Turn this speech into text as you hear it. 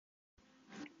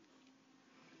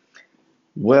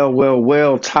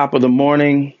Well, top of the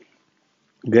morning,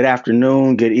 good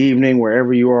afternoon, good evening,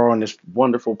 wherever you are on this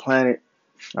wonderful planet.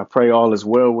 I pray all is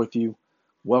well with you.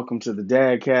 Welcome to the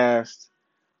Dadcast.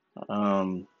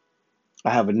 Um, I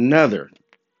have another,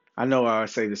 I know I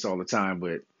say this all the time,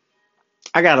 but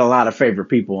I got a lot of favorite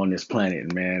people on this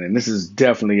planet, man, and this is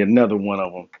definitely another one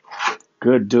of them.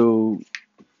 Good dude,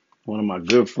 one of my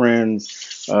good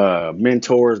friends,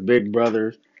 mentors, big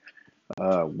brothers.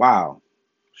 Wow,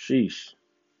 sheesh.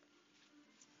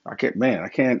 I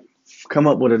can't come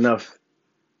up with enough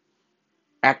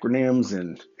acronyms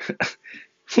and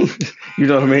you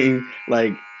know what I mean?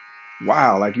 Like,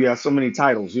 wow, like you have so many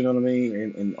titles, you know what I mean?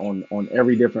 And on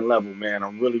every different level, man.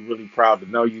 I'm really, really proud to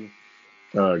know you.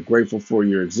 Grateful for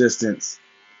your existence,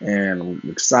 and I'm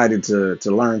excited to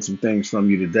learn some things from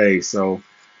you today. So,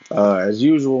 as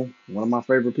usual, one of my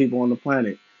favorite people on the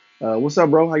planet. What's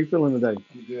up, bro? How you feeling today?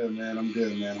 I'm good, man. I'm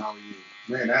good, man. How are you?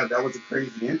 Man, that was a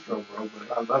crazy intro, bro,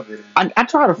 but I love it. And I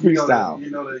try to you know the freestyle.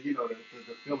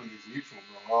 the feeling is mutual,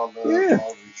 bro. All love, Yeah,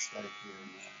 all respect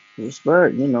here,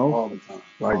 respect. man. All the time.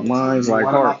 Like All the time. minds, You're like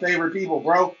one of my heart. favorite people,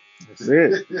 bro. That's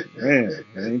it, man.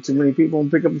 There ain't too many people to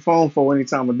pick up the phone for any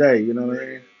time of day. You know what I Man,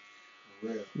 mean? for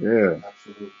real. Yeah.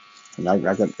 Absolutely. And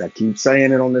Absolutely. I keep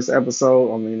saying it on this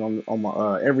episode. I mean, on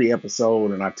my every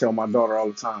episode, and I tell my daughter all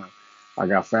the time. I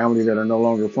got family that are no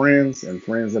longer friends, and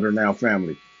friends that are now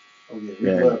family. Oh yeah, we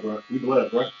And blood, bro. We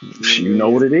blood, bro. Yeah, you yeah, know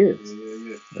yeah. what it is. Yeah,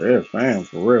 yeah, yeah. Yeah, fam,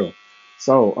 for real.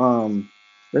 So,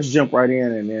 let's jump right in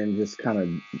and then just kind of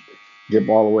dip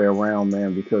all the way around,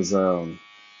 man, because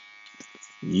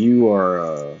you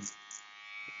are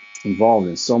involved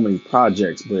in so many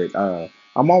projects. But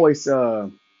I'm always uh,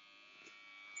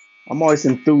 I'm always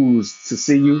enthused to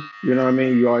see you. You know what I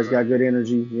mean? You always Okay. got good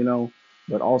energy,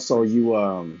 but also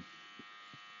Appreciate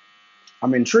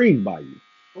I'm intrigued by you.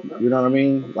 it. Okay. You know what I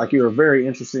mean? Okay. Like you're a very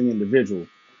interesting individual,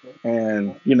 Okay.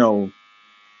 and Okay.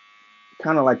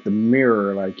 kind of like the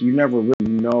mirror. Like you never really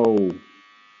know.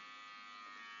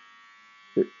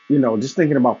 Just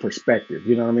thinking about perspective.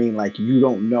 You know what I mean? Like you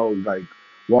don't know, like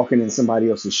walking in somebody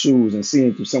else's shoes and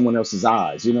seeing through someone else's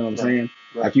eyes. You know what I'm Right. saying?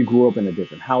 Right. Like you grew up in a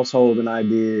different household than I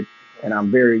did, Okay. and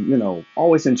I'm very,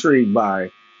 always intrigued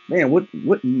by, man, what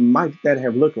might that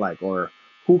have looked like, or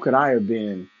who could I have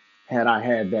been had I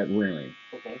had that rearing?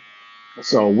 Okay. Okay.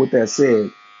 So with that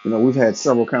said, we've had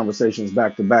several conversations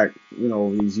back to back,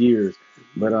 over these years,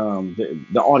 Mhm.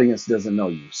 but the audience doesn't know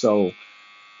you. So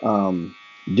um,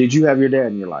 did you have your dad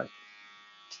in your life?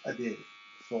 I did.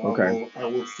 So I Okay. will I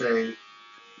will say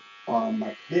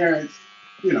my parents,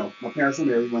 my parents were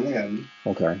married when they had me.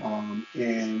 Okay.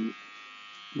 And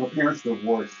my parents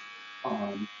divorced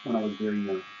when I was very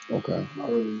young, Okay.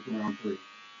 early around three.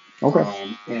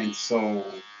 Okay. And so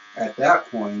at that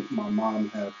point, my mom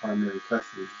had primary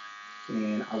custody,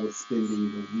 and I was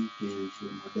spending the weekends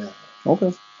with my dad.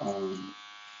 Okay. Um,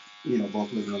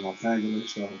 both living in Los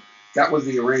Angeles, so that was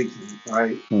the arrangement,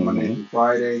 right? Monday Mm-hmm. through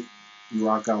Friday, you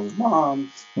rock out with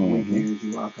mom. On Mm-hmm. weekends,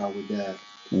 you rock out with dad.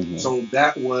 Mm-hmm. So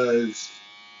that was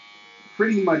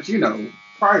pretty much,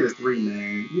 prior to three,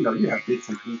 man. You have bits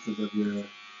and pieces of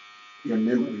your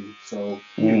memory. So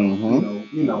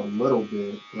Mm-hmm. a little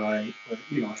bit, right? But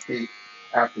I think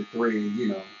after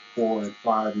three, 4 and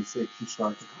 5 and 6, you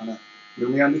start to kind of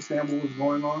really understand what was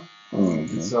going on. And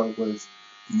Mm-hmm. so it was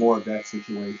more of that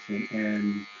situation.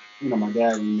 And my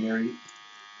dad remarried,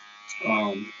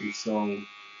 and so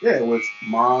yeah, it was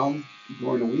mom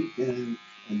during the week and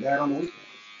dad on the weekends.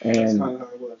 That's And kind of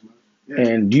how it was, man.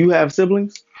 Yeah. and do you have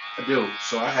siblings? I do.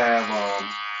 So I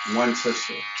have one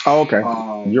sister. Oh, okay.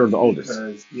 You're the oldest.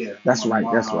 Because yeah, That's my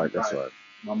right. That's mom, right. That's right.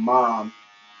 my mom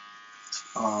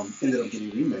ended up getting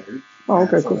remarried, Oh, and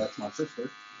okay. so Cool. that's my sister.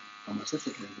 My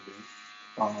sister came to be.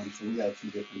 So we had two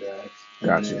different dads, and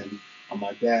Gotcha. then on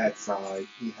my dad's side,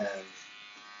 he has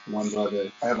one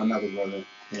brother. I have another brother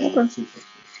and Okay. two sisters.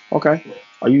 Okay. Yeah.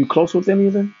 Are you close with any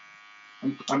of them?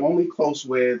 I'm only close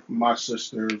with my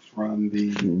sister from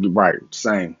the. Right.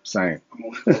 Same. Same. I'm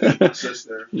only close with my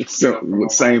sister, So from with my mom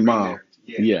same mom. remarried.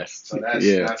 Yeah. Yes. So that's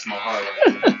Yeah. that's my heart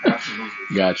right there.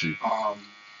 Absolutely. Got you. Um,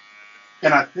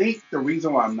 and I think the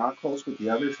reason why I'm not close with the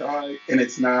other side, and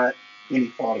it's not any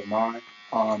fault of mine,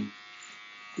 um,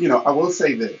 I will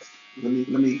say this. Let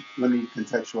me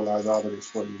contextualize all of this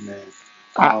for you, man.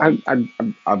 Um,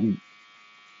 I'm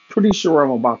pretty sure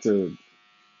I'm about to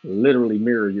literally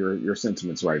mirror your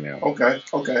sentiments right now okay,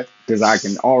 okay. because I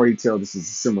can already tell this is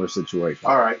a similar situation.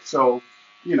 All right. So,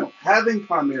 having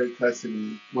primary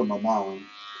custody with my mom,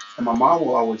 and my mom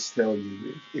will always tell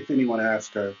you if anyone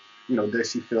asks her,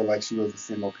 does she feel like she was a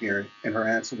single parent, and her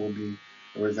answer will be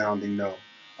a resounding no.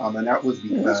 And that was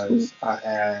Yeah, that's cool. because I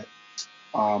had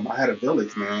I had a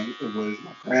village, man. It was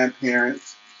my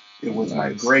grandparents, it was my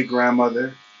Nice. great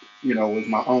grandmother, it was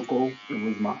my uncle, it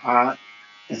was my aunt,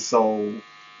 and so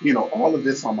all of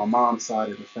this on my mom's side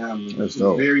of the family That's was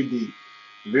dope. very deep,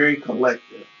 very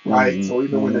collective, right? Mm-hmm. So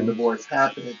even when the Mm-hmm. divorce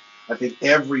happened, I think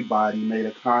everybody made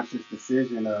a conscious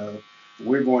decision of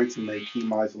we're going to make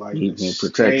Kimai's life We're as gonna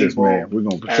protect this man. stable We're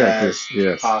gonna protect as this.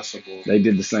 Yes. possible. They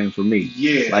did the same for me.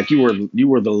 Yeah, Like you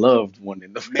were the loved one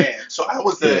in the man. So I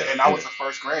was Yeah, and I yeah, was the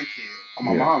first grandkid on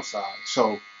my yeah. mom's side.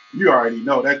 So you already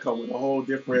know that come with a whole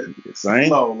different Same.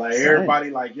 flow. Like Same. everybody,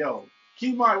 like, yo,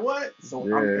 keep my what? So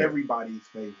I'm Yeah. everybody's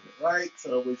favorite, right?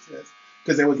 So it was just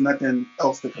because there was nothing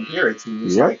else to compare it to.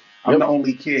 It's Yep. like I'm Yep. the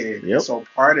only kid, and Yep. so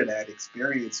part of that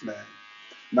experience, man.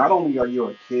 Not only are you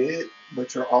a kid,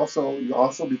 but you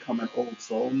also become an old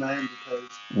soul, man, because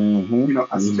I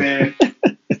Mm-hmm. spend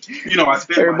my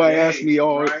Everybody asks days, me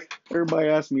all. right? Everybody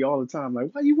asks me all the time, like,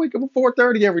 why you wake up at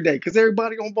 4:30 every day? Because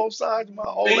everybody on both sides of my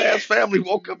whole Man, ass family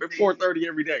woke up at 4:30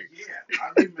 every day. yeah, I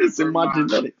It's in remember my my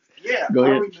genetics. yeah, Go I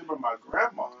ahead. remember my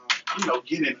grandma,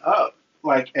 getting up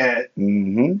like at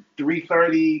Mm-hmm.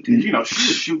 3:30 because she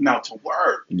was shooting out to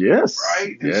work, Yes.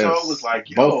 right? And so it was Yes. like,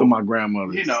 Both of yo, my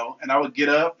grandmothers. and I would get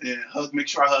up and make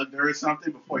sure I hugged her or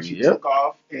something before she Yep. took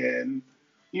off, and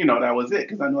that was it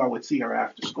because I knew I would see her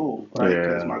after school, right?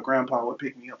 Because Yeah. my grandpa would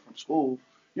pick me up from school,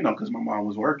 because my mom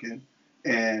was working,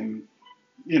 and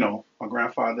my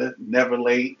grandfather, never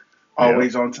late, Yep.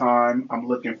 always on time. I'm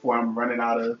looking for him running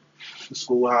out of the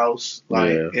schoolhouse,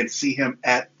 like, Yeah. and see him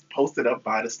posted up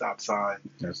by the stop sign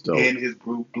That's dope. in his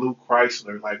blue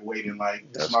Chrysler, like waiting,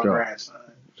 like this is That's my dope. grandson.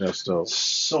 That's dope.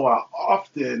 So I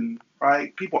often,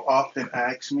 right? People often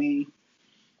ask me,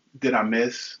 did I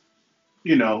miss,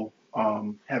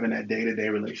 having that day-to-day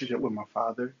relationship with my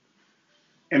father?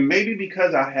 And maybe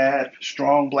because I had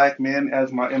strong black men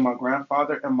as my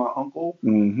grandfather and my uncle,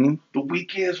 Mm-hmm. the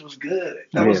weekends was good.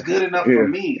 That was Yeah. good enough for Yeah.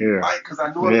 me, Yeah. right? Because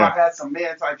I knew if Yeah. I had some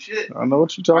man type shit, I know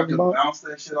what you're I talking could about. bounce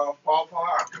that shit off Pawpaw.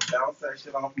 I could bounce that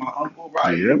shit off my uncle,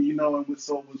 right? Yep. And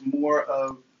so it was more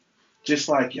of just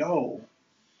like, yo,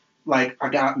 like I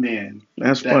got men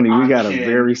That's that funny. We I got a can,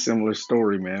 very similar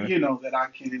story, man. that I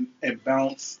can and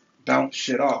bounce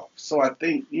shit off. So I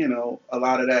think, a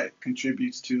lot of that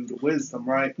contributes to the wisdom,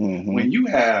 right? Mm-hmm. When you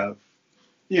have,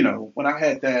 when I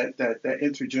had that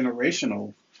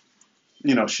intergenerational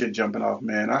shit jumping off,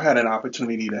 man. I had an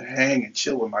opportunity to hang and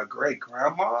chill with my great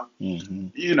grandma,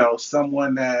 Mm-hmm.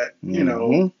 someone that,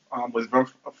 Mm-hmm. was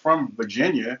from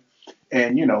Virginia.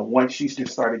 And, once she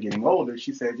just started getting older,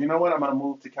 she said, you know what, I'm going to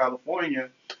move to California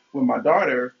with my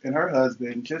daughter and her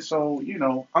husband just so,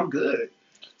 I'm good.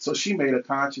 So she made a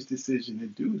conscious decision to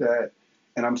do that.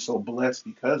 And I'm so blessed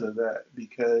because of that,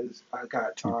 because I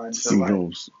got time to See like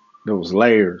those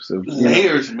layers of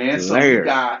layers, man. So layers.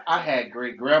 I had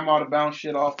great grandma to bounce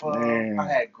shit off of. I Man,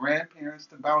 had grandparents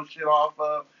to bounce shit off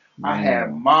of. I had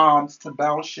man. moms to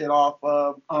bounce shit off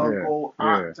of. Yeah, Uncle, yeah,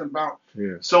 aunt to bounce.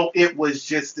 yeah. So it was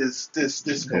just this Yeah,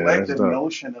 that's collective dope.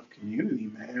 notion of community,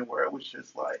 man, where it was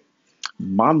just like,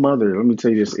 My mother, let me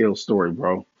tell you this ill story,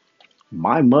 bro.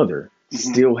 My mother mhm.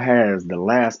 still has the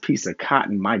last piece of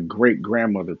cotton my great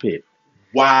grandmother picked.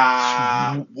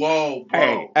 Wow, whoa,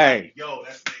 Hey, bro, like, hey, yo,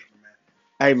 that's major, man.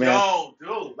 hey, man. Yo,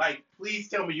 dude, like, please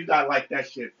tell me you got like that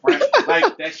shit, Frank.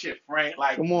 Like that shit, Frank.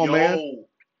 Like, Come on, man. yo,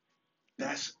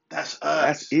 that's That's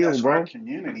us. ill, That's our bro.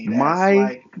 community. That's My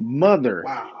like, mother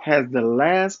wow. has the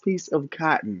last piece of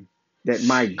cotton that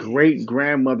my great Shit.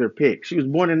 grandmother picked. She was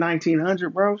born in 1900,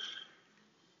 bro.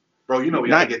 Bro, we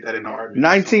gotta Ni- get that in the Art Museum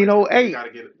right now. We 1908. gotta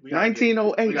get it. We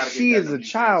 1908. gotta get She that in is the a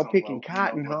museum child somewhere. picking You know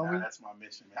cotton, what? Now homie. that's my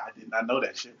mission, man. I did not know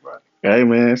that shit, bro. Hey,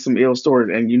 man, some ill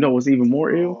stories. And you know what's even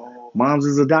more ill? Bro, Mom's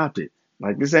is adopted.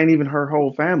 Like, this ain't even her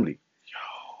whole family.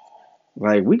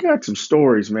 Like, we got some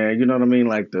stories, man. You know what I mean?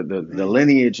 Like, the man.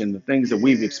 lineage and the things that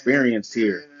we've Yeah, experienced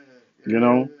here, you yeah,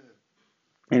 know?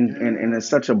 And yeah. it's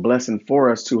such a blessing for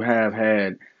us to have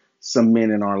had some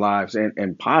men in our lives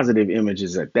and positive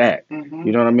images at that. You Mhm,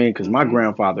 know what I mean? Because my mhm.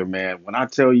 grandfather, man, when I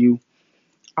tell you,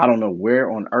 I don't know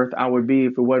where on earth I would be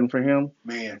if it wasn't for him.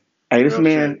 Man, Hey, this real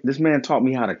man, shit. this man taught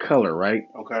me how to color, right?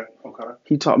 Okay, okay.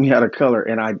 He taught me how to color,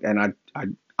 and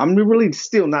I'm really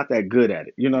still not that good at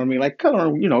it. You know what I mean? Like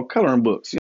coloring, coloring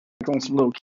books, like on some little